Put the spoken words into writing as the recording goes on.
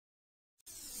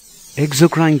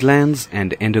Exocrine glands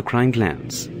and endocrine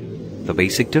glands. The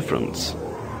basic difference.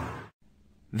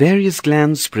 Various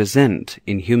glands present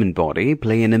in human body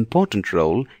play an important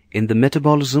role in the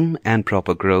metabolism and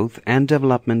proper growth and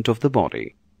development of the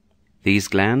body. These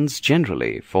glands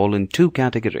generally fall in two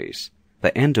categories,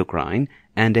 the endocrine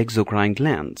and exocrine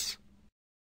glands.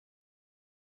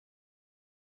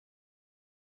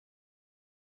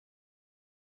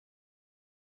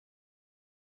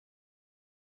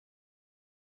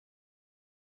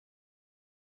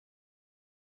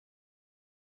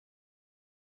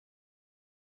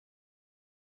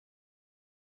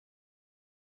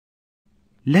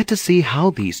 Let us see how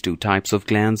these two types of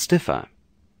glands differ.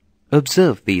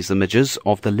 Observe these images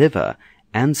of the liver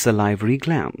and salivary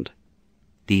gland.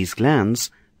 These glands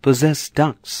possess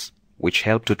ducts which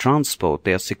help to transport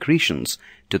their secretions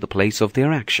to the place of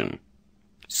their action.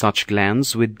 Such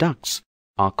glands with ducts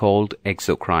are called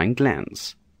exocrine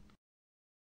glands.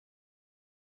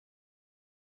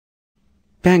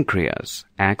 Pancreas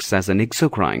acts as an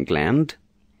exocrine gland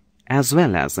as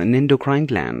well as an endocrine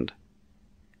gland.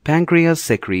 Pancreas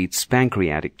secretes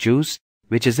pancreatic juice,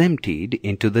 which is emptied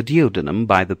into the duodenum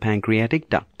by the pancreatic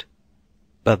duct.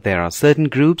 But there are certain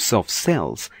groups of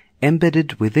cells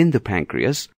embedded within the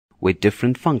pancreas with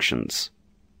different functions.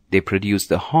 They produce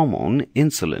the hormone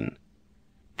insulin.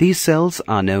 These cells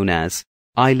are known as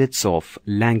islets of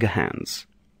Langerhans.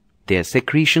 Their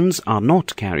secretions are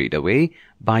not carried away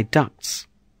by ducts,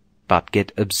 but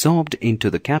get absorbed into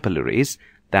the capillaries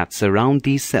that surround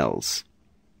these cells.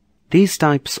 These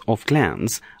types of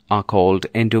glands are called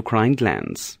endocrine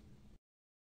glands.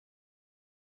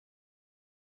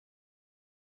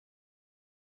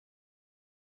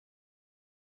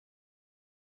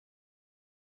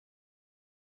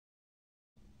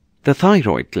 The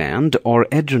thyroid gland or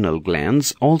adrenal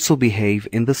glands also behave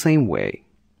in the same way.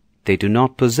 They do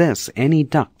not possess any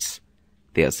ducts.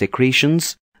 Their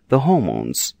secretions, the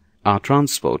hormones, are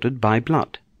transported by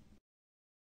blood.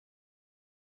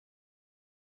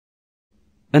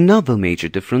 Another major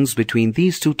difference between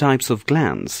these two types of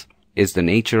glands is the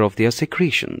nature of their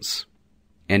secretions.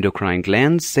 Endocrine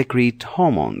glands secrete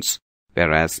hormones,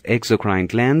 whereas exocrine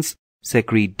glands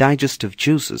secrete digestive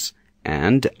juices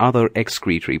and other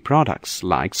excretory products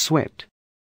like sweat.